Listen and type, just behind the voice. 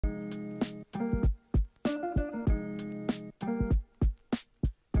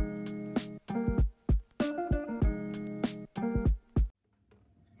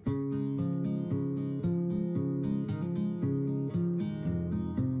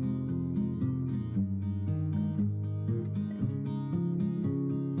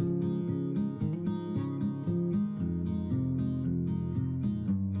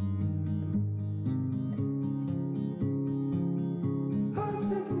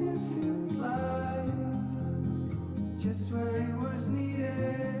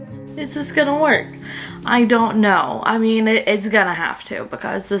Is this gonna work? I don't know. I mean, it's gonna have to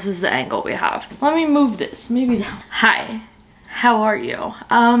because this is the angle we have. Let me move this, maybe down. Hi, how are you?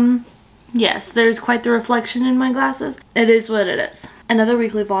 Yes, there's quite the reflection in my glasses. It is what it is. Another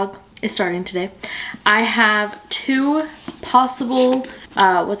weekly vlog is starting today. I have two possible,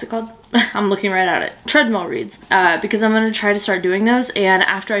 what's it called? I'm looking right at it. Treadmill reads, because I'm gonna try to start doing those, and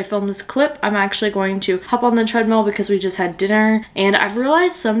after I film this clip, I'm actually going to hop on the treadmill because we just had dinner, and I've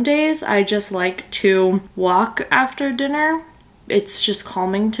realized some days I just like to walk after dinner. It's just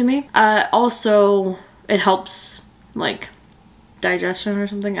calming to me. Also, it helps, like, digestion or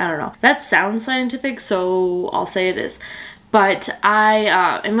something. I don't know. That sounds scientific, so I'll say it is. But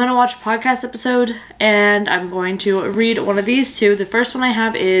I am going to watch a podcast episode and I'm going to read one of these two. The first one I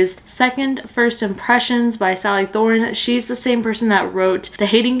have is Second First Impressions by Sally Thorne. She's the same person that wrote The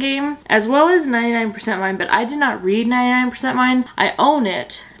Hating Game as well as 99% Mine, but I did not read 99% Mine. I own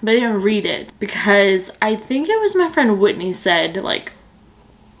it, but I didn't read it because I think it was my friend Whitney said, like,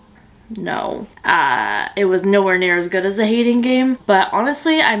 no, it was nowhere near as good as The Hating Game, but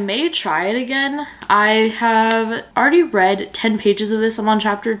honestly I may try it again. I have already read 10 pages of this. I'm on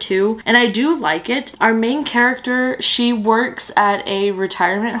chapter 2 and I do like it. Our main character, she works at a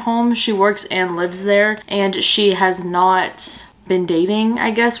retirement home. She works and lives there, and she has not been dating, I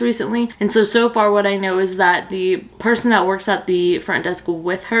guess, recently. And so far what I know is that the person that works at the front desk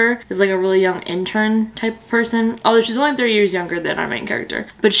with her is like a really young intern type of person, although she's only 3 years younger than our main character.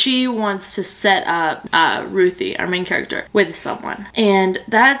 But she wants to set up Ruthie, our main character, with someone. And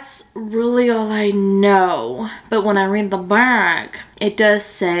that's really all I know. But when I read the back, it does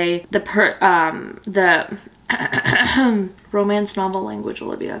say the romance novel language,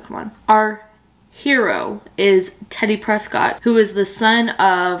 Olivia, come on. Our hero is Teddy Prescott, who is the son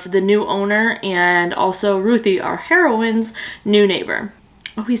of the new owner and also Ruthie, our heroine's new neighbor.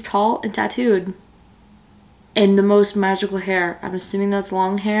 Oh, he's tall and tattooed and the most magical hair. I'm assuming that's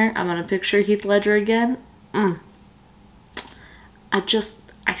long hair. I'm gonna picture Heath Ledger again. I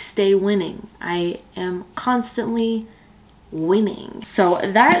stay winning. I am constantly winning. So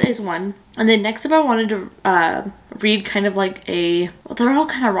that is one. And then next up I wanted to read kind of like a, well, they're all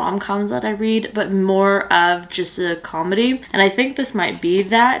kind of rom-coms that I read, but more of just a comedy. And I think this might be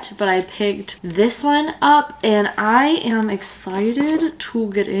that, but I picked this one up and I am excited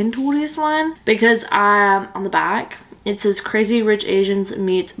to get into this one because on the back it says Crazy Rich Asians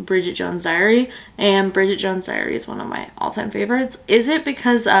meets Bridget Jones' Diary, and Bridget Jones' Diary is one of my all-time favorites. Is it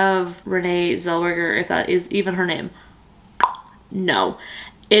because of Renee Zellweger, if that is even her name? No,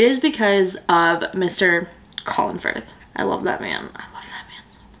 it is because of Mr. Colin Firth. I love that man. I love that man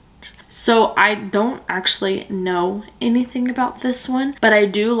so much. So I don't actually know anything about this one, but I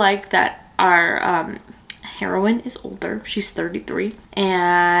do like that our heroine is older. She's 33,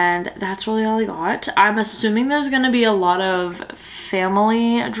 and that's really all I got. I'm assuming there's gonna be a lot of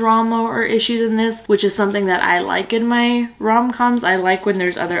family drama or issues in this, which is something that I like in my rom-coms. I like when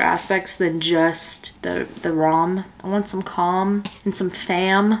there's other aspects than just the rom. I want some calm and some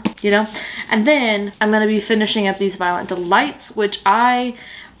fam, you know? And then I'm gonna be finishing up these Violent Delights, which I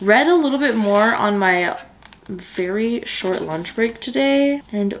read a little bit more on my very short lunch break today.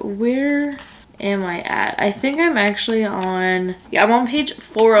 And where am I at? I think I'm actually on, yeah, I'm on page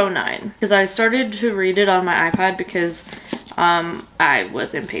 409 because I started to read it on my iPad because I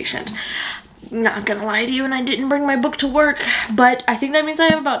was impatient. Not gonna lie to you, and I didn't bring my book to work, but I think that means I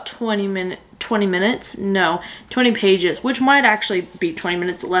have about 20 pages, which might actually be 20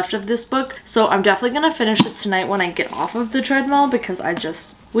 minutes left of this book. So I'm definitely gonna finish this tonight when I get off of the treadmill because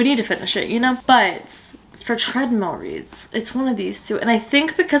we need to finish it, you know? But for treadmill reads, it's one of these two, and I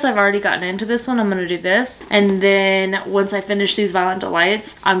think because I've already gotten into this one, I'm gonna do this, and then once I finish these Violent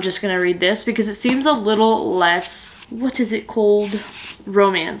Delights, I'm just gonna read this because it seems a little less, what is it called,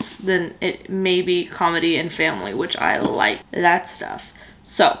 romance than it may be comedy and family, which I like that stuff.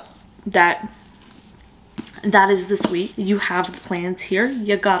 So that is this week. You have the plans here.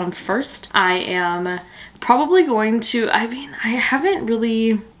 You got them first. I am probably going to, I mean, I haven't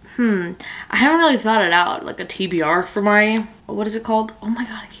really thought it out, like a TBR for my, what is it called? Oh my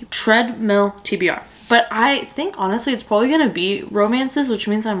god, I keep treadmill TBR. But I think honestly it's probably gonna be romances, which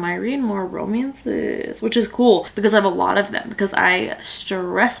means I might read more romances, which is cool because I have a lot of them because I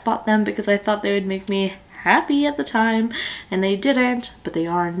stress bought them because I thought they would make me happy at the time, and they didn't, but they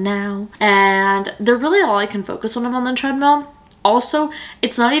are now. And they're really all I can focus when I'm on the treadmill. Also,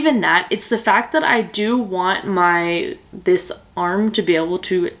 it's not even that, it's the fact that I do want this arm to be able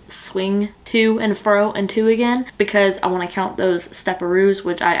to swing to and fro and to again, because I want to count those stepperoos,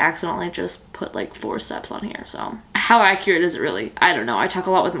 which I accidentally just put like 4 steps on here. So I how accurate is it really? I don't know. I talk a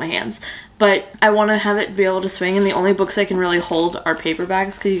lot with my hands. But I want to have it be able to swing, and the only books I can really hold are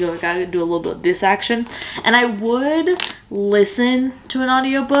paperbacks because you gotta do a little bit of this action. And I would listen to an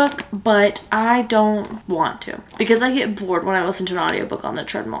audiobook, but I don't want to because I get bored when I listen to an audiobook on the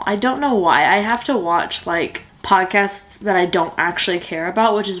treadmill. I don't know why. I have to watch like podcasts that I don't actually care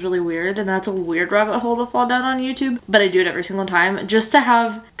about, which is really weird, and that's a weird rabbit hole to fall down on YouTube, but I do it every single time just to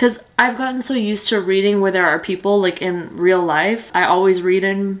have, because I've gotten so used to reading where there are people like in real life. I always read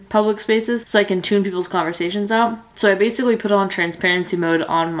in public spaces so I can tune people's conversations out. So I basically put on transparency mode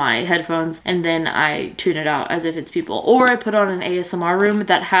on my headphones and then I tune it out as if it's people, or I put on an ASMR room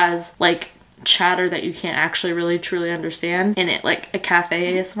that has like chatter that you can't actually really truly understand in it, like a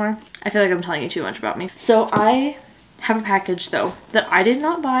cafe ASMR. I feel like I'm telling you too much about me. So I have a package though that I did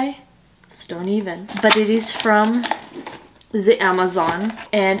not buy, so don't even, but it is from the Amazon,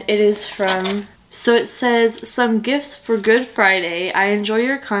 and it is from, so it says, some gifts for Good Friday. I enjoy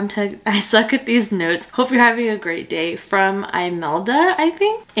your content. I suck at these notes. Hope you're having a great day. From Imelda, I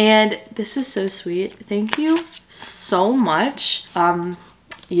think. And this is so sweet. Thank you so much.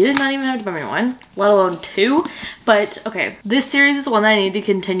 You did not even have to buy me one, let alone two. But okay, this series is one that I need to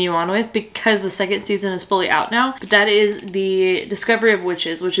continue on with because the second season is fully out now. But that is the Discovery of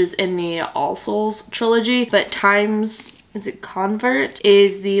Witches, which is in the All Souls trilogy. But Times, is it Convert,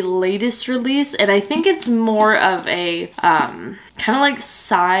 is the latest release, and I think it's more of a kind of like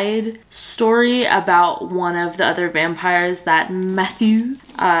side story about one of the other vampires that Matthew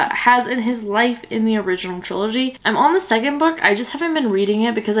has in his life in the original trilogy. I'm on the second book. I just haven't been reading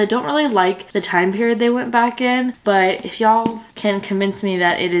it because I don't really like the time period they went back in, but if y'all can convince me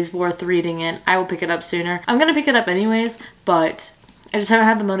that it is worth reading it, I will pick it up sooner. I'm gonna pick it up anyways, but I just haven't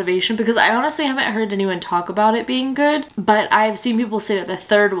had the motivation because I honestly haven't heard anyone talk about it being good, but I've seen people say that the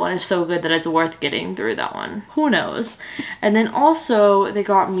third one is so good that it's worth getting through that one. Who knows? And then also they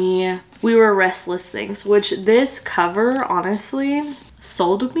got me We Were Restless Things, which this cover honestly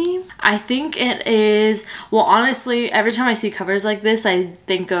sold me. I think it is, well honestly, every time I see covers like this I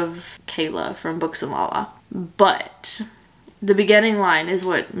think of Kayla from Books and Lala, but the beginning line is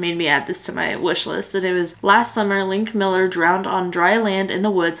what made me add this to my wish list, and it was, last summer Link Miller drowned on dry land in the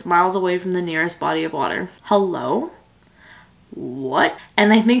woods miles away from the nearest body of water. Hello? What?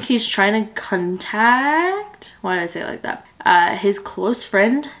 And I think he's trying to contact, why did I say it like that? His close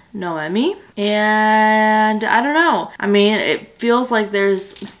friend, Noemi, and I don't know. I mean, it feels like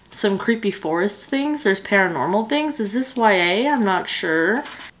there's some creepy forest things, there's paranormal things. Is this YA? I'm not sure.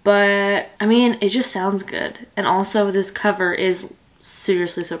 But I mean, it just sounds good. And also this cover is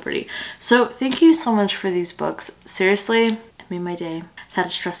seriously so pretty. So thank you so much for these books. Seriously, it made my day. I had a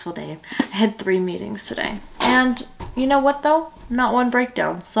stressful day. I had 3 meetings today. And you know what though? Not one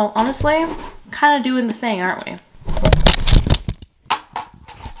breakdown. So honestly, kind of doing the thing, aren't we?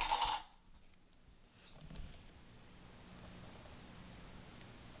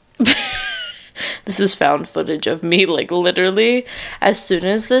 This is found footage of me, like literally, as soon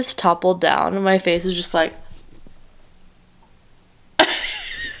as this toppled down, my face was just like,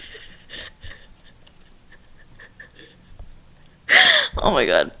 oh my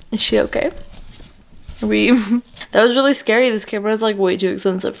god, is she okay? That was really scary. This camera is like way too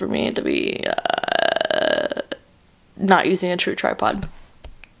expensive for me to be not using a true tripod.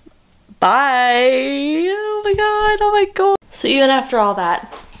 Bye. Oh my god, oh my god. So even after all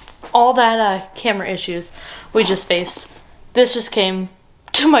that camera issues we just faced, this just came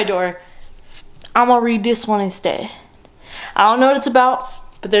to my door. I'm gonna read this one instead. I don't know what it's about,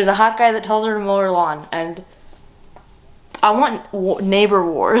 but there's a hot guy that tells her to mow her lawn, and I want neighbor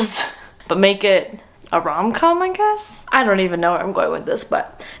wars, but make it a rom-com, I guess? I don't even know where I'm going with this,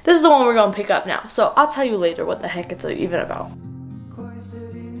 but this is the one we're gonna pick up now. So I'll tell you later what the heck it's even about.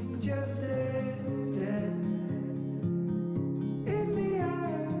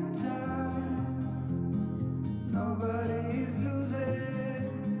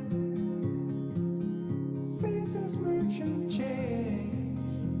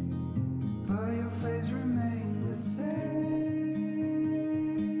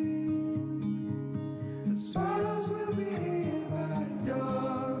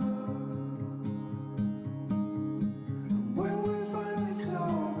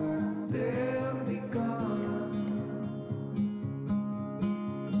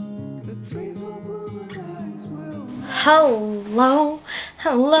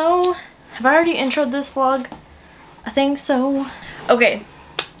 Hello. Have I already introed this vlog? I think so. Okay,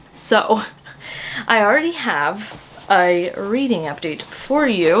 so I already have a reading update for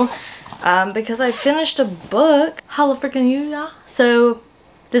you because I finished a book. Holla freaking you, y'all. So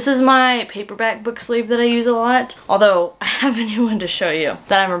This is my paperback book sleeve that I use a lot, although I have a new one to show you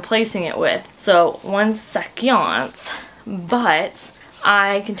that I'm replacing it with. So 1 second, but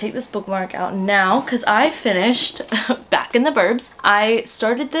I can take this bookmark out now because I finished Back in the Burbs. I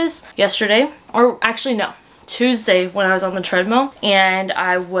started this yesterday, or actually no, Tuesday when I was on the treadmill, and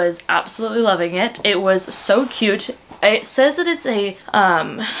I was absolutely loving it. It was so cute. It says that it's a,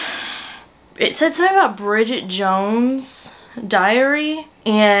 it said something about Bridget Jones' diary,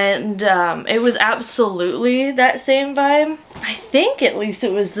 and it was absolutely that same vibe. I think at least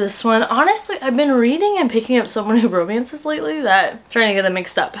it was this one. Honestly, I've been reading and picking up so many romances lately that I'm trying to get them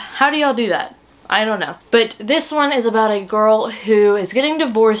mixed up. How do y'all do that? I don't know. But this one is about a girl who is getting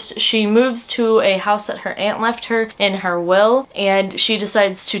divorced. She moves to a house that her aunt left her in her will, and she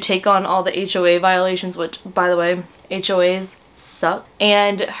decides to take on all the HOA violations, which, by the way, HOAs suck.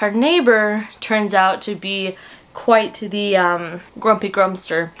 And her neighbor turns out to be quite the grumpy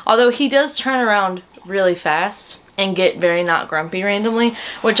grumpster. Although he does turn around really fast and get very not grumpy randomly,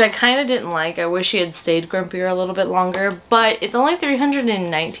 which I kind of didn't like. I wish he had stayed grumpier a little bit longer, but it's only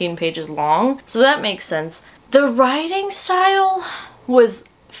 319 pages long, so that makes sense. The writing style was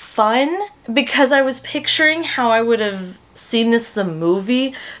fun because I was picturing how I would have seen this as a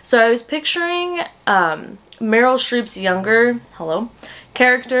movie. So I was picturing Meryl Streep's younger,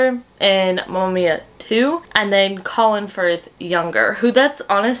 character in Mamma Mia 2, and then Colin Firth younger, who that's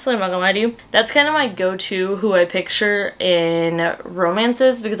honestly, I'm not gonna lie to you, that's kind of my go-to who I picture in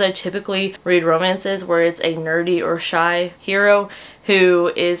romances, because I typically read romances where it's a nerdy or shy hero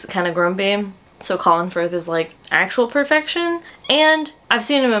who is kind of grumpy. So Colin Firth is like actual perfection, and I've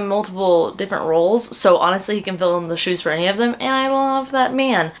seen him in multiple different roles, so honestly he can fill in the shoes for any of them, and I love that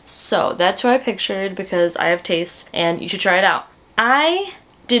man. So that's who I pictured because I have taste, and you should try it out. I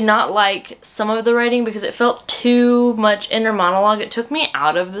did not like some of the writing because it felt too much inner monologue. It took me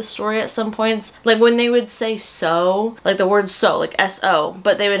out of the story at some points. Like when they would say so, like the word so, like S-O,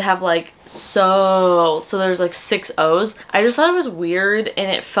 but they would have like so there's like 6 O's. I just thought it was weird,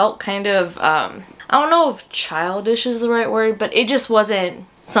 and it felt kind of, I don't know if childish is the right word, but it just wasn't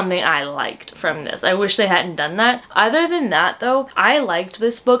something I liked from this. I wish they hadn't done that. Other than that though, I liked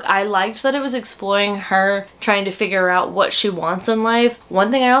this book. I liked that it was exploring her trying to figure out what she wants in life.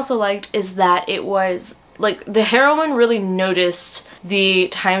 One thing I also liked is that it was like the heroine really noticed the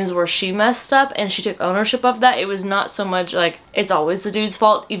times where she messed up and she took ownership of that. It was not so much like it's always the dude's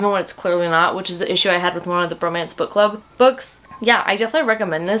fault, even when it's clearly not, which is the issue I had with one of the Bromance Book Club books. Yeah, I definitely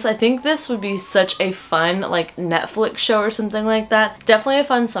recommend this. I think this would be such a fun like Netflix show or something like that. Definitely a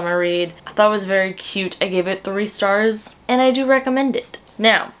fun summer read. I thought it was very cute. I gave it 3 stars, and I do recommend it.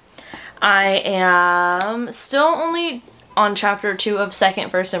 Now, I am still only on chapter 2 of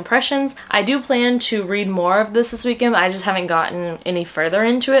Second First Impressions. I do plan to read more of this weekend. I just haven't gotten any further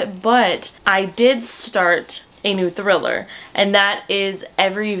into it, but I did start a new thriller, and that is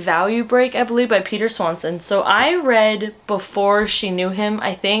Every Value Break, I believe, by Peter Swanson. So I read Before She Knew Him,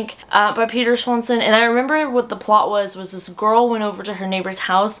 I think, by Peter Swanson, and I remember what the plot was this girl went over to her neighbor's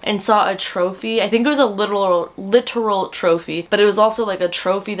house and saw a trophy. I think it was a literal trophy, but it was also like a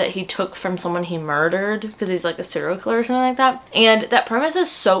trophy that he took from someone he murdered because he's like a serial killer or something like that. And that premise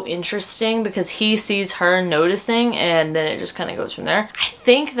is so interesting because he sees her noticing, and then it just kind of goes from there. I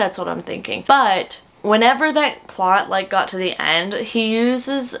think that's what I'm thinking. But whenever that plot like got to the end, he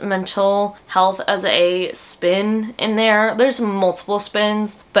uses mental health as a spin in there. There's multiple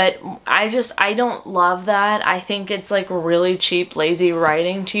spins, but I don't love that. I think it's like really cheap, lazy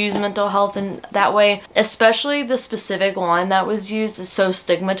writing to use mental health in that way. Especially the specific one that was used is so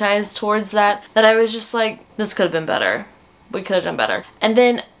stigmatized towards that I was just like, this could have been better. We could have done better. And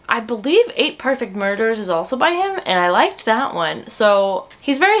then I believe 8 Perfect Murders is also by him, and I liked that one. So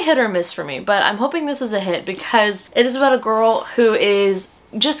he's very hit or miss for me, but I'm hoping this is a hit because it is about a girl who is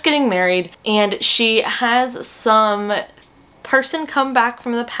just getting married, and she has some person come back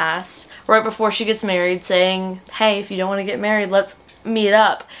from the past right before she gets married saying, hey, if you don't want to get married, let's meet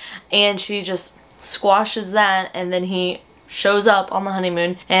up. And she just squashes that, and then he shows up on the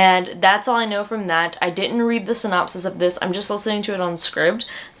honeymoon, and that's all I know from that. I didn't read the synopsis of this. I'm just listening to it on Scribd,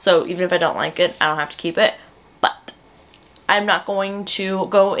 so even if I don't like it, I don't have to keep it. But I'm not going to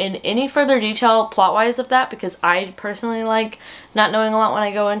go in any further detail plot-wise of that because I personally like not knowing a lot when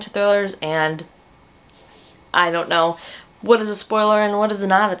I go into thrillers, and I don't know what is a spoiler and what is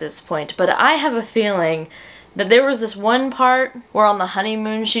not at this point. But I have a feeling that there was this one part where on the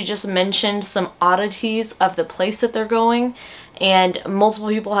honeymoon she just mentioned some oddities of the place that they're going, and multiple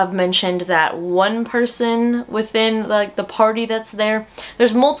people have mentioned that one person within like the party that's there,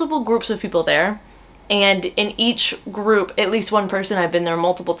 there's multiple groups of people there, and in each group, at least one person had been there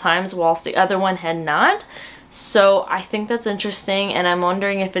multiple times whilst the other one had not. So I think that's interesting, and I'm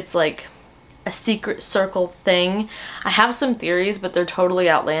wondering if it's like a secret circle thing. I have some theories, but they're totally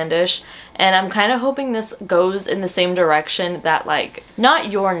outlandish, and I'm kind of hoping this goes in the same direction that, like,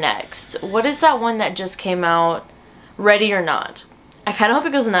 not You're Next. What is that one that just came out? Ready or Not. I kind of hope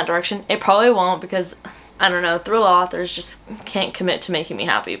it goes in that direction. It probably won't because, I don't know, thriller authors just can't commit to making me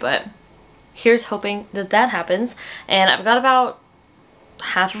happy, but here's hoping that that happens. And I've got about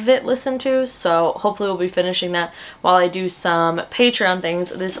half of it listened to, so hopefully we'll be finishing that while I do some Patreon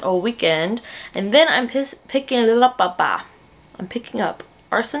things this weekend. And then I'm picking up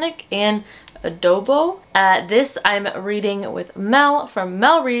Arsenic and Adobo. This I'm reading with Mel from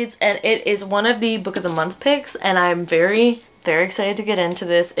Mel Reads, and it is one of the book of the month picks, and I'm very excited to get into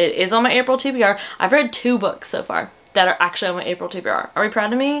this. It is on my April TBR. I've read 2 books so far that are actually on my April TBR. Are we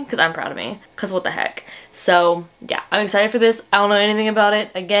proud of me? Because I'm proud of me. Because what the heck. So yeah, I'm excited for this. I don't know anything about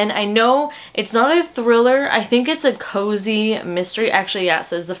it. Again, I know it's not a thriller. I think it's a cozy mystery. Actually, yeah, it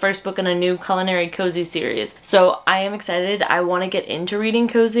says the first book in a new culinary cozy series. So I am excited. I want to get into reading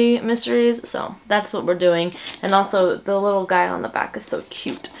cozy mysteries. So that's what we're doing. And also the little guy on the back is so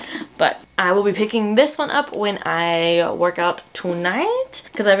cute. But I will be picking this one up when I work out tonight,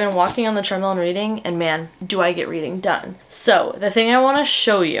 because I've been walking on the treadmill and reading, and man, do I get reading done. So the thing I want to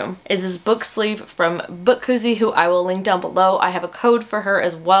show you is this book sleeve from Book Cozy, who I will link down below. I have a code for her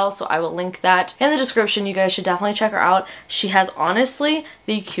as well, so I will link that in the description. You guys should definitely check her out. She has honestly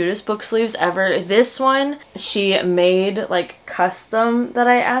the cutest book sleeves ever. This one she made like custom that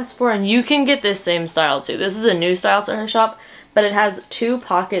I asked for, and you can get this same style too. This is a new style to her shop, but it has 2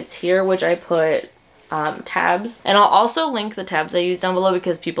 pockets here, which I put tabs, and I'll also link the tabs I use down below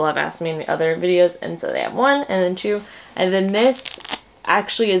because people have asked me in the other videos, and so they have 1 and then 2, and then this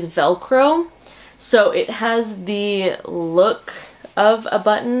actually is Velcro, so it has the look of a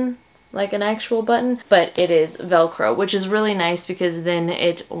button, like an actual button, but it is Velcro, which is really nice because then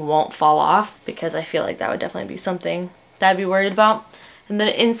it won't fall off, because I feel like that would definitely be something that I'd be worried about. And then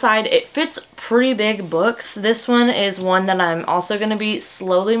inside, it fits pretty big books. This one is one that I'm also going to be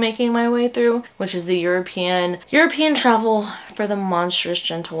slowly making my way through, which is the European Travel for the Monstrous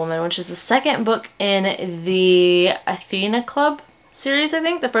Gentlewoman, which is the 2nd book in the Athena Club series, I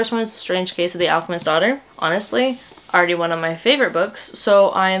think. The first one is Strange Case of the Alchemist's Daughter. Honestly, already one of my favorite books, so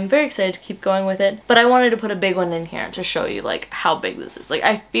I am very excited to keep going with it. But I wanted to put a big one in here to show you like how big this is. Like,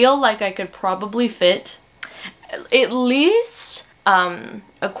 I feel like I could probably fit at least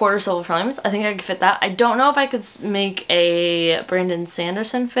a quarter silver frames. I think I could fit that. I don't know if I could make a Brandon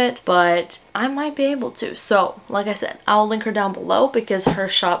Sanderson fit, but I might be able to. So like I said, I'll link her down below because her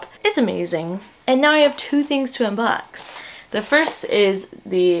shop is amazing. And now I have 2 things to unbox. The first is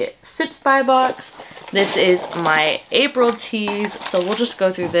the Sips By box. This is my April teas, so we'll just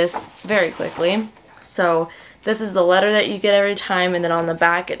go through this very quickly. So this is the letter that you get every time, and then on the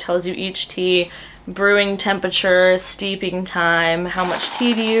back it tells you each tea, brewing temperature, steeping time, how much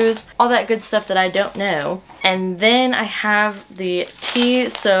tea to use, all that good stuff that I don't know. And then I have the tea.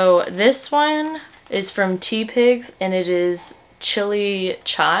 So this one is from Tea Pigs, and it is chili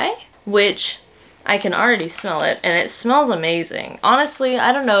chai, which I can already smell it, and it smells amazing. Honestly,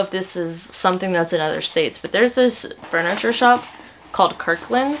 I don't know if this is something that's in other states, but there's this furniture shop called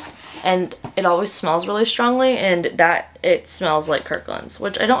Kirkland's, and it always smells really strongly, and that it smells like Kirkland's,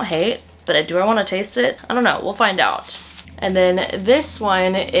 which I don't hate. But do I want to taste it? I don't know. We'll find out. And then this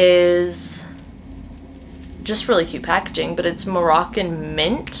one is just really cute packaging, but it's Moroccan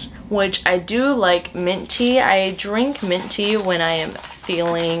mint, which I do like mint tea. I drink mint tea when I am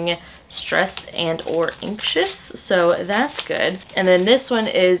feeling stressed and or anxious, so that's good. And then this one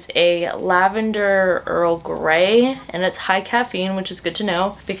is a lavender Earl Grey, and it's high caffeine, which is good to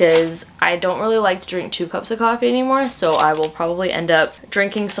know because I don't really like to drink 2 cups of coffee anymore, so I will probably end up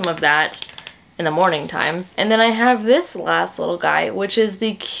drinking some of that in the morning time. And then I have this last little guy, which is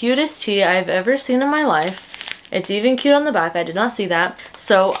the cutest tea I've ever seen in my life. It's even cute on the back. I did not see that.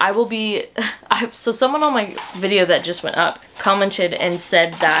 So I will be, so someone on my video that just went up commented and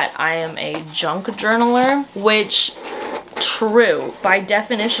said that I am a junk journaler, which true, by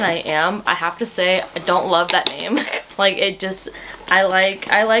definition I am. I have to say, I don't love that name. Like, it just, I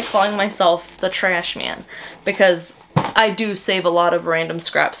like calling myself the trash man because I do save a lot of random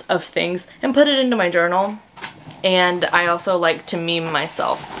scraps of things and put it into my journal. And I also like to meme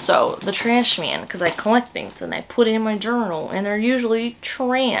myself, so the trash man, because I collect things and I put it in my journal and they're usually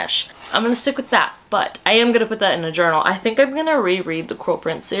trash. I'm gonna stick with that, but I am gonna put that in a journal. I think I'm gonna reread the Cruel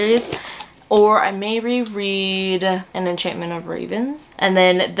Prince series. or I may reread An Enchantment of Ravens, and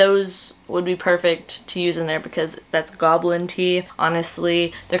then those would be perfect to use in there because that's goblin tea.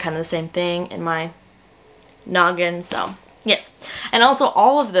 Honestly, they're kind of the same thing in my noggin, so yes. And also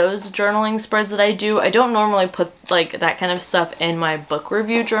all of those journaling spreads that I do, I don't normally put like that kind of stuff in my book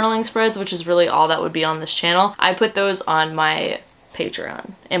review journaling spreads, which is really all that would be on this channel. I put those on my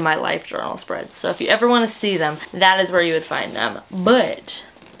Patreon in my life journal spreads. So if you ever want to see them, that is where you would find them. But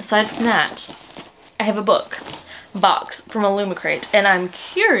aside from that, I have a box from Illumicrate, and I'm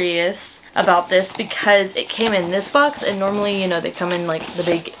curious about this because it came in this box, and normally, you know, they come in like the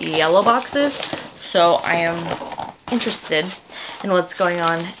big yellow boxes. So I am interested in what's going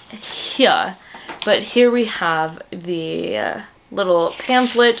on here. But here we have the little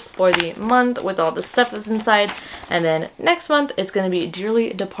pamphlet for the month with all the stuff that's inside, and then next month it's going to be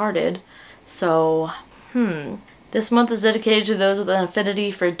Dearly Departed. So this month is dedicated to those with an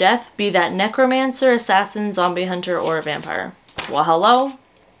affinity for death, be that necromancer, assassin, zombie hunter, or a vampire. Well, hello,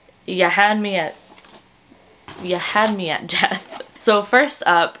 you had me at death. So first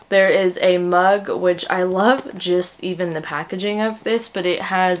up, there is a mug, which I love just even the packaging of this, but it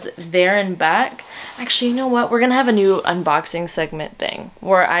has there and back. Actually, you know what? We're gonna have a new unboxing segment thing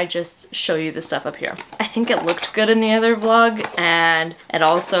where I just show you the stuff up here. I think it looked good in the other vlog, and it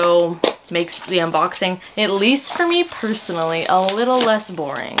also makes the unboxing, at least for me personally, a little less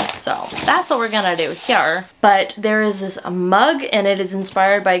boring. So that's what we're gonna do here. But there is this mug, and it is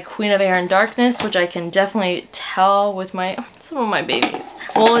inspired by Queen of Air and Darkness, which I can definitely tell with some of my babies.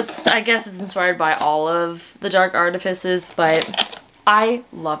 Well, I guess it's inspired by all of the Dark Artifices, but I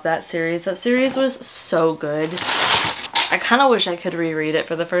love that series. That series was so good. I kind of wish I could reread it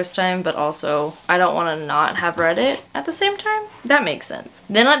for the first time, but also I don't want to not have read it at the same time. That makes sense.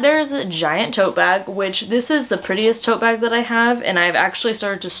 Then there is a giant tote bag, which this is the prettiest tote bag that I have, and I've actually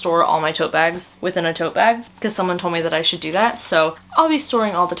started to store all my tote bags within a tote bag because someone told me that I should do that. So I'll be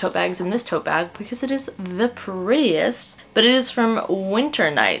storing all the tote bags in this tote bag because it is the prettiest. But it is from Winter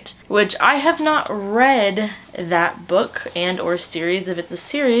Night, which I have not read that book and or series if it's a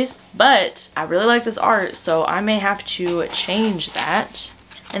series, but I really like this art, so I may have to change that.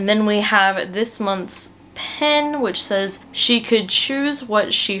 And then we have this month's pen, which says she could choose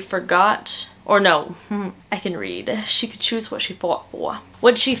what she forgot, or no, I can read. She could choose what she fought for.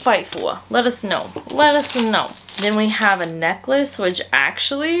 What'd she fight for? Let us know. Let us know. Then we have a necklace, which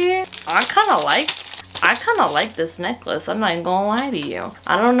actually I kind of like this necklace. I'm not even gonna lie to you.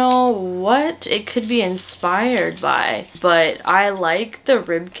 I don't know what it could be inspired by, but I like the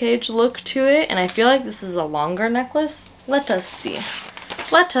ribcage look to it, and I feel like this is a longer necklace. Let us see.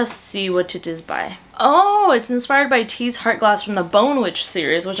 Let us see what it is by. Oh, it's inspired by T's Heart Glass from the Bone Witch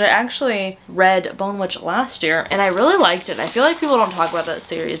series, which I actually read Bone Witch last year, and I really liked it. I feel like people don't talk about that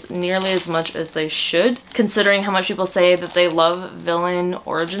series nearly as much as they should, considering how much people say that they love villain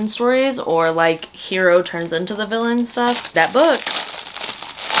origin stories or like hero turns into the villain stuff. That book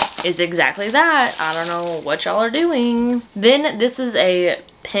is exactly that. I don't know what y'all are doing. Then this is a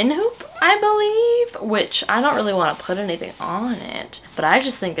pin hoop, I believe, which I don't really want to put anything on it, but I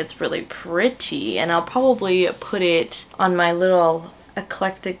just think it's really pretty, and I'll probably put it on my little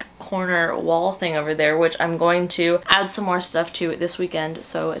eclectic corner wall thing over there, which I'm going to add some more stuff to this weekend,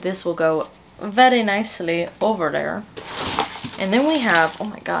 so this will go very nicely over there. And then we have, oh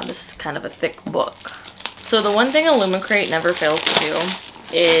my god, this is kind of a thick book. So the one thing Illumicrate never fails to do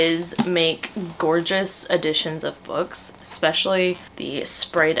is make gorgeous editions of books, especially the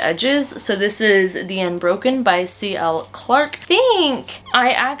sprayed edges. So this is The Unbroken by C.L. Clark.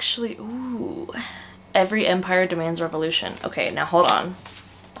 I actually, ooh, Every Empire Demands Revolution. Okay, now hold on.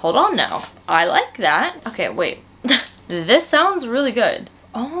 Hold on now. I like that. Okay, wait. This sounds really good.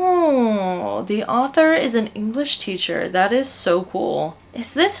 Oh, the author is an English teacher. That is so cool.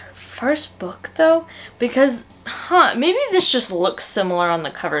 Is this her first book though? Because maybe this just looks similar on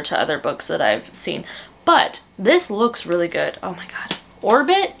the cover to other books that I've seen, but this looks really good. Oh my god.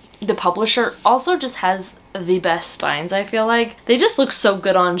 Orbit, the publisher, also just has the best spines, I feel like. They just look so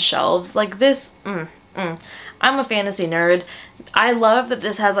good on shelves. Like this, I'm a fantasy nerd. I love that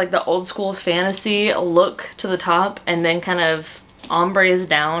this has like the old school fantasy look to the top and then kind of ombres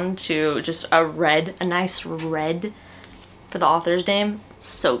down to just a nice red for the author's name.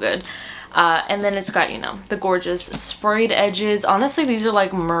 So good. And then it's got, you know, the gorgeous sprayed edges. Honestly, these are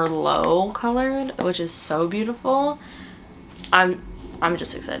like Merlot colored, which is so beautiful. I'm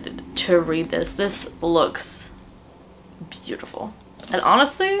just excited to read this. This looks beautiful. And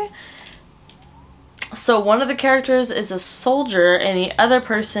honestly, so one of the characters is a soldier and the other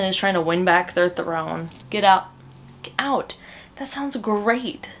person is trying to win back their throne. Get out. Get out. That sounds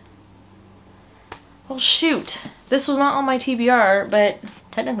great. Well, shoot. This was not on my TBR, but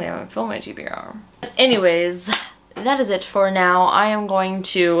technically I haven't filmed my TBR. But anyways, that is it for now. I am going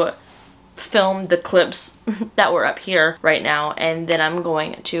to film the clips that were up here right now, and then I'm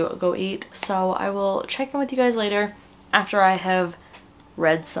going to go eat. So I will check in with you guys later after I have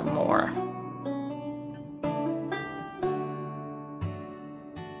read some more.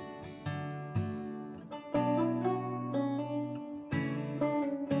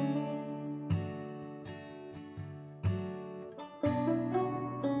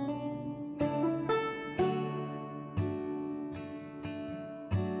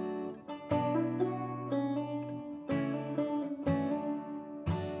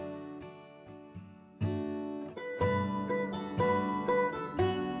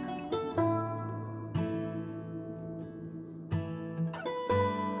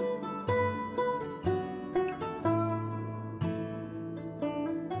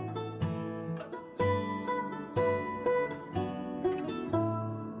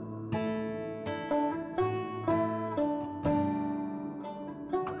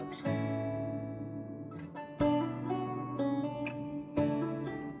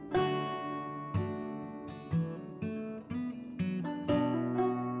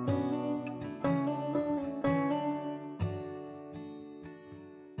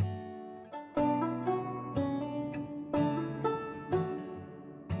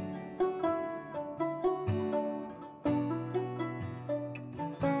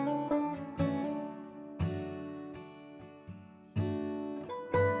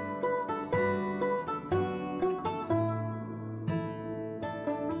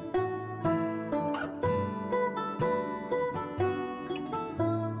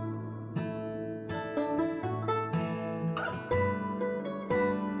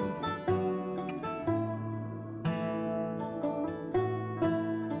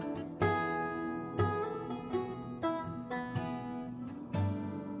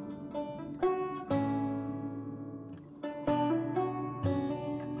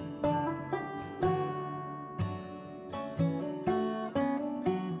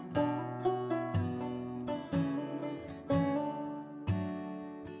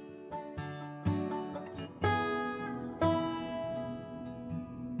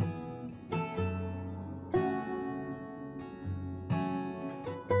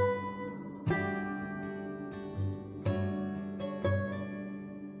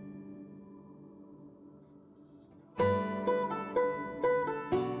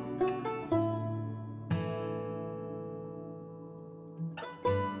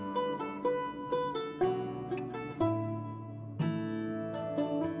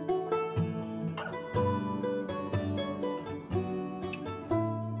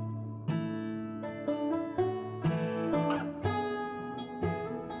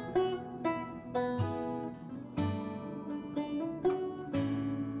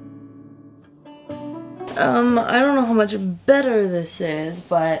 I don't know how much better this is,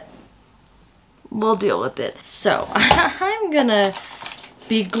 but we'll deal with it. So, I'm gonna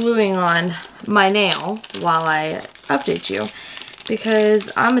be gluing on my nail while I update you,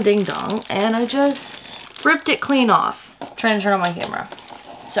 because I'm a ding dong and I just ripped it clean off trying to turn on my camera.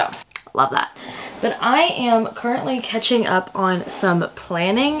 So, love that. But I am currently catching up on some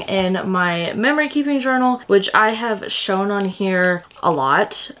planning in my memory keeping journal, which I have shown on here a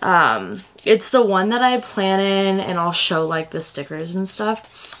lot. It's the one that I plan in, and I'll show like the stickers and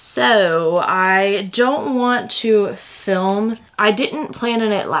stuff. So I don't want to film. I didn't plan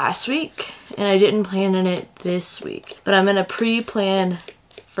in it last week, and I didn't plan in it this week, but I'm gonna pre-plan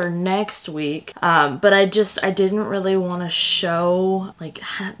for next week. But I didn't really want to show like,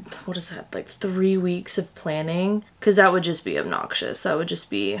 what is that, like 3 weeks of planning, because that would just be obnoxious. That would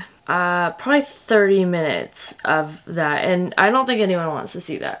just be probably 30 minutes of that, and I don't think anyone wants to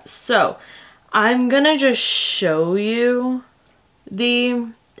see that. So I'm gonna just show you the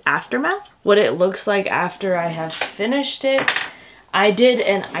aftermath, what it looks like after I have finished it. I did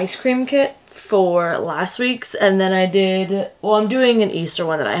an ice cream kit for last week's, and then I did, well, I'm doing an Easter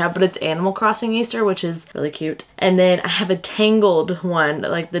one that I have, but it's Animal Crossing Easter, which is really cute. And then I have a Tangled one,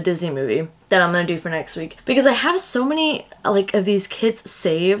 like the Disney movie, that I'm gonna do for next week, because I have so many like of these kits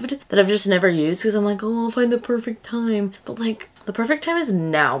saved that I've just never used, because I'm like, oh, I'll find the perfect time. But like, the perfect time is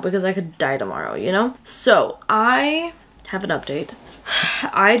now, because I could die tomorrow, you know? So I have an update.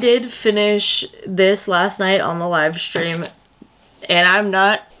 I did finish this last night on the live stream, and I'm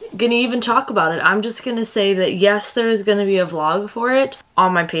not gonna even talk about it. I'm just gonna say that yes, there is gonna be a vlog for it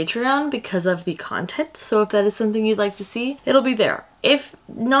on my Patreon because of the content. So if that is something you'd like to see, it'll be there. If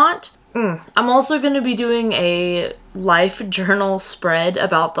not, I'm also going to be doing a life journal spread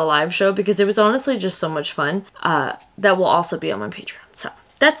about the live show because it was honestly just so much fun. That will also be on my Patreon. So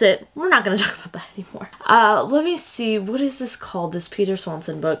that's it. We're not going to talk about that anymore. Let me see. What is this called? This Peter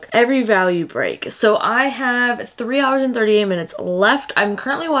Swanson book. Every Value Break. So I have 3 hours and 38 minutes left. I'm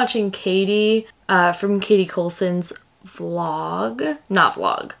currently watching Katie from Katie Coulson's vlog. Not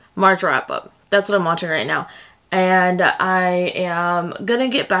vlog. March wrap up. That's what I'm watching right now. And I am gonna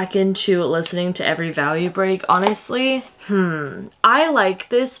get back into listening to Every Value Break. Honestly, I like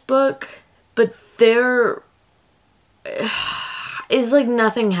this book, but there is like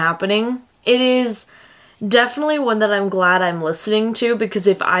nothing happening. It is definitely one that I'm glad I'm listening to, because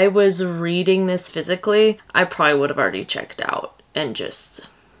if I was reading this physically, I probably would have already checked out and just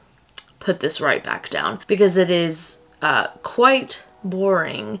put this right back down, because it is quite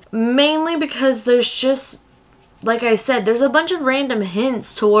boring. Mainly because there's just, like I said, there's a bunch of random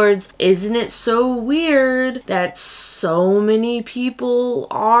hints towards, isn't it so weird that so many people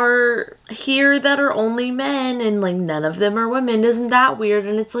are here that are only men and like none of them are women? Isn't that weird?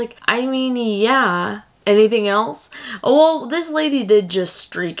 And it's like, I mean, yeah. Anything else? Oh, well, this lady did just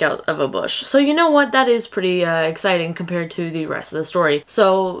streak out of a bush. So you know what? That is pretty exciting compared to the rest of the story.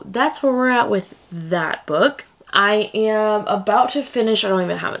 So that's where we're at with that book. I am about to finish, I don't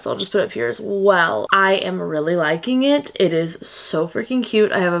even have it, so I'll just put it up here as well. I am really liking it. It is so freaking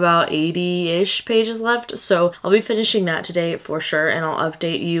cute. I have about 80-ish pages left, so I'll be finishing that today for sure, and I'll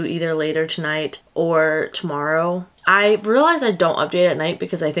update you either later tonight or tomorrow. I realize I don't update at night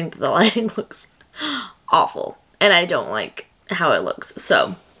because I think that the lighting looks awful, and I don't like how it looks,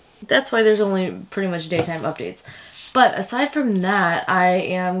 so that's why there's only pretty much daytime updates. But aside from that, I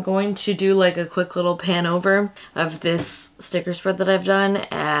am going to do like a quick little pan over of this sticker spread that I've done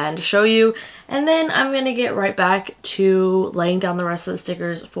and show you. And then I'm going to get right back to laying down the rest of the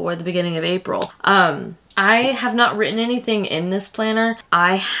stickers for the beginning of April. I have not written anything in this planner.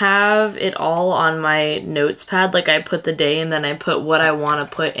 I have it all on my notes pad. Like I put the day and then I put what I want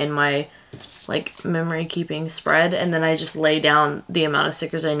to put in my like memory keeping spread. And then I just lay down the amount of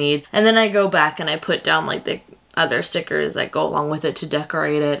stickers I need. And then I go back and I put down like the other stickers that go along with it to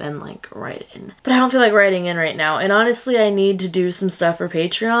decorate it and like write in. But I don't feel like writing in right now, and honestly I need to do some stuff for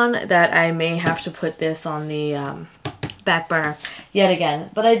Patreon that I may have to put this on the back burner yet again.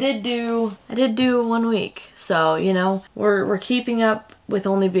 But I did do 1 week, so you know, we're keeping up with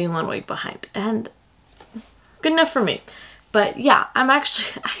only being 1 week behind, and good enough for me. But yeah, I'm actually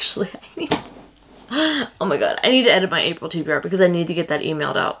I need to, oh my god, I need to edit my April TBR because I need to get that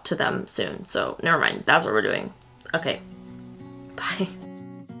emailed out to them soon. So never mind, that's what we're doing. Okay, bye.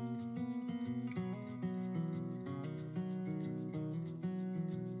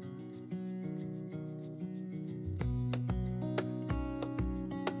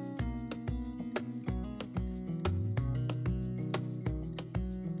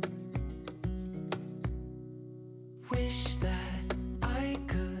 Wish that I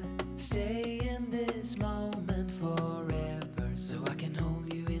could stay in this moment forever, so I can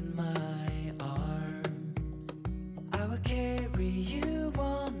hold you in my arms. I will carry you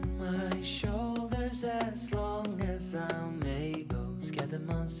on my shoulders as long as I'm able. Scare the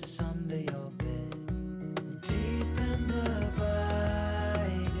monsters under your bed. Deep and abiding,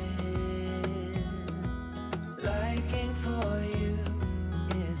 liking for you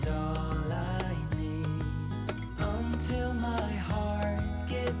is all I need. Until my heart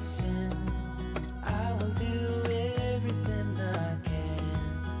gives in, I will do everything I can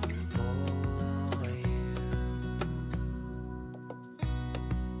for you.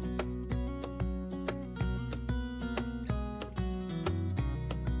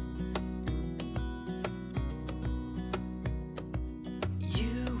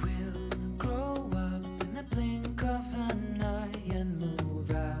 You will grow up in the blink of an eye and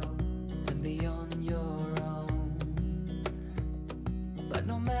move out and be on your own. But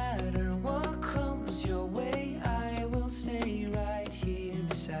no matter what comes your way, I will stay right here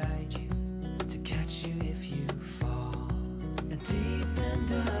beside you to catch you if you fall. And deep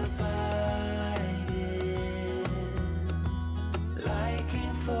and abiding,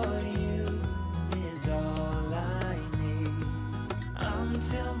 liking for you is all I need.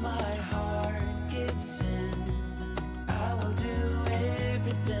 Until my heart gives in, I will do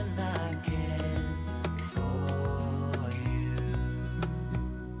everything I can for you.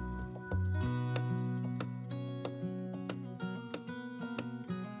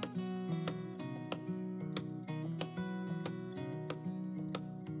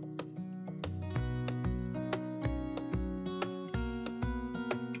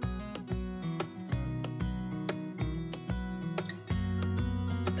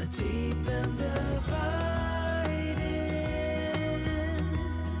 deep and abiding.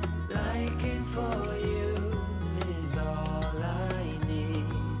 Liking for you is all I need.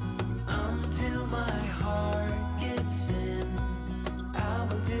 Until my heart gives in, I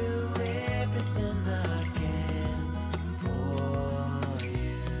will do everything I can for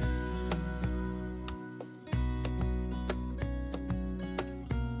you.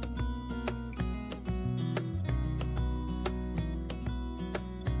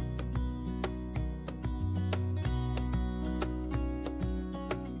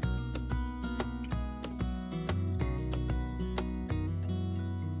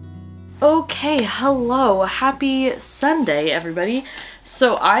 Okay, hello, happy Sunday everybody.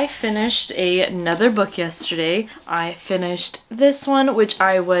 So I finished another book yesterday. I finished this one, which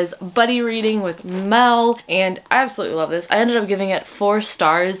I was buddy reading with Mel, and I absolutely love this. I ended up giving it 4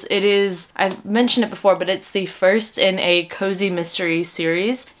 stars. It is, I've mentioned it before, but it's the first in a cozy mystery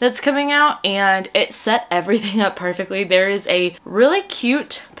series that's coming out, and it set everything up perfectly. There is a really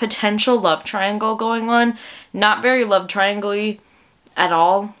cute potential love triangle going on. Not very love triangle-y at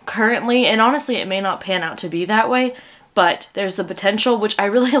all currently, and honestly it may not pan out to be that way, but there's the potential, which I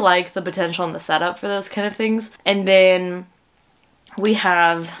really like the potential and the setup for those kind of things. And then we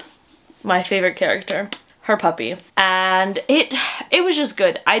have my favorite character, her puppy, and it was just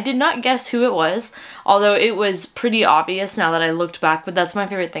good. I did not guess who it was, although it was pretty obvious now that I looked back, but that's my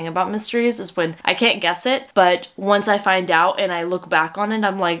favorite thing about mysteries is when I can't guess it, but once I find out and I look back on it,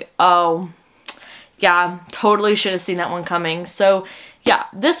 I'm like, oh yeah, totally should have seen that one coming. So yeah,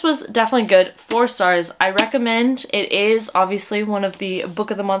 this was definitely good. 4 stars. I recommend. It is obviously one of the book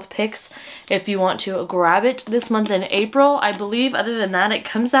of the month picks if you want to grab it this month in April, I believe. Other than that, it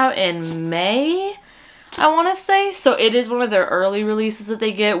comes out in May, I want to say. So it is one of their early releases that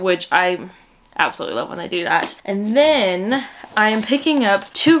they get, which I absolutely love when they do that. And then I am picking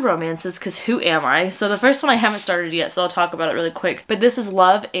up 2 romances because who am I? So the first one I haven't started yet, so I'll talk about it really quick. But this is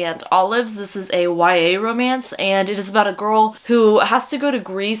Love and Olives. This is a YA romance, and it is about a girl who has to go to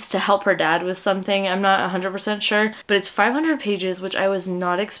Greece to help her dad with something. I'm not 100% sure, but it's 500 pages, which I was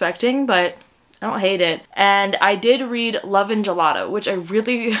not expecting, but I don't hate it. And I did read Love and Gelato, which I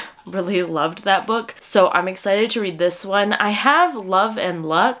really, really loved that book. So I'm excited to read this one. I have Love and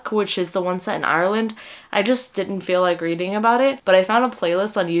Luck, which is the one set in Ireland. I just didn't feel like reading about it, but I found a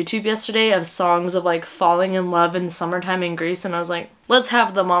playlist on YouTube yesterday of songs of like falling in love in summertime in Greece, and I was like, let's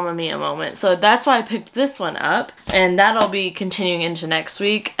have the Mamma Mia moment. So that's why I picked this one up, and that'll be continuing into next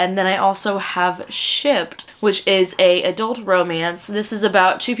week. And then I also have Shipped, which is a adult romance. This is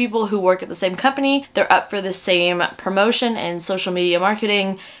about 2 people who work at the same company. They're up for the same promotion in social media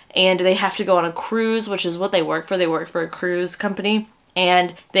marketing, and they have to go on a cruise, which is what they work for. They work for a cruise company,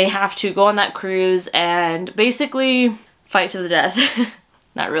 and they have to go on that cruise and basically fight to the death.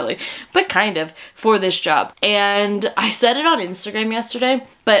 Not really, but kind of, for this job. And I said it on Instagram yesterday,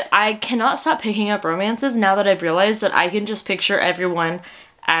 but I cannot stop picking up romances now that I've realized that I can just picture everyone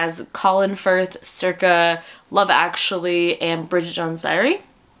as Colin Firth circa Love Actually and Bridget Jones' Diary.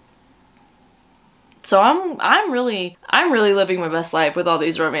 So I'm really living my best life with all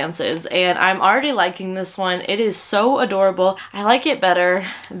these romances, and I'm already liking this one. It is so adorable. I like it better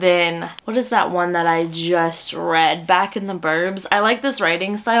than, what is that one that I just read, Back in the Burbs? I like this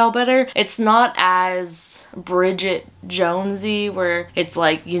writing style better. It's not as Bridget Jonesy, where it's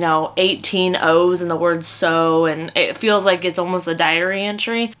like, you know, 18 O's in the word so, and it feels like it's almost a diary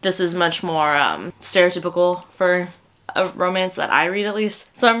entry. This is much more stereotypical for a romance that I read, at least.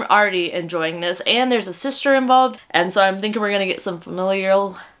 So I'm already enjoying this, and there's a sister involved, and so I'm thinking we're gonna get some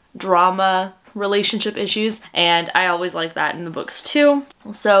familial drama relationship issues, and I always like that in the books too.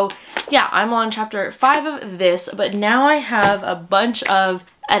 So yeah, I'm on chapter 5 of this, but now I have a bunch of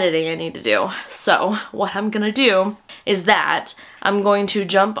editing I need to do. So what I'm gonna do is that I'm going to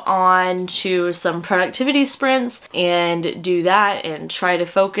jump on to some productivity sprints and do that and try to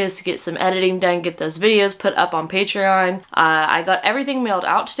focus, get some editing done, get those videos put up on Patreon. I got everything mailed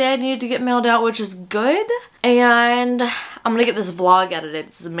out today I needed to get mailed out, which is good. And I'm gonna get this vlog edited.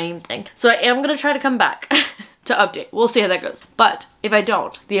 It's the main thing. So I am gonna try to come back to update. We'll see how that goes. But if I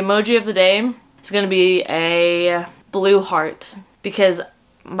don't, the emoji of the day is gonna be a blue heart, because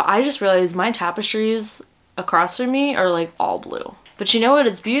I just realized my tapestries across from me are like all blue. But you know what?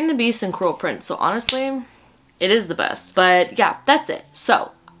 It's Beauty and the Beast and Cruel Prince, so honestly, it is the best. But yeah, that's it.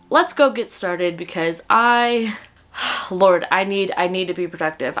 So let's go get started, because Lord, I need to be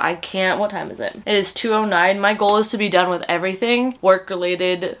productive. I can't. What time is it? It is 2:09. My goal is to be done with everything work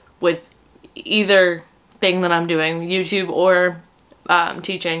related with either thing that I'm doing, YouTube or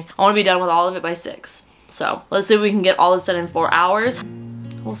teaching. I want to be done with all of it by 6. So let's see if we can get all this done in 4 hours.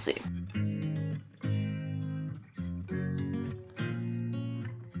 We'll see.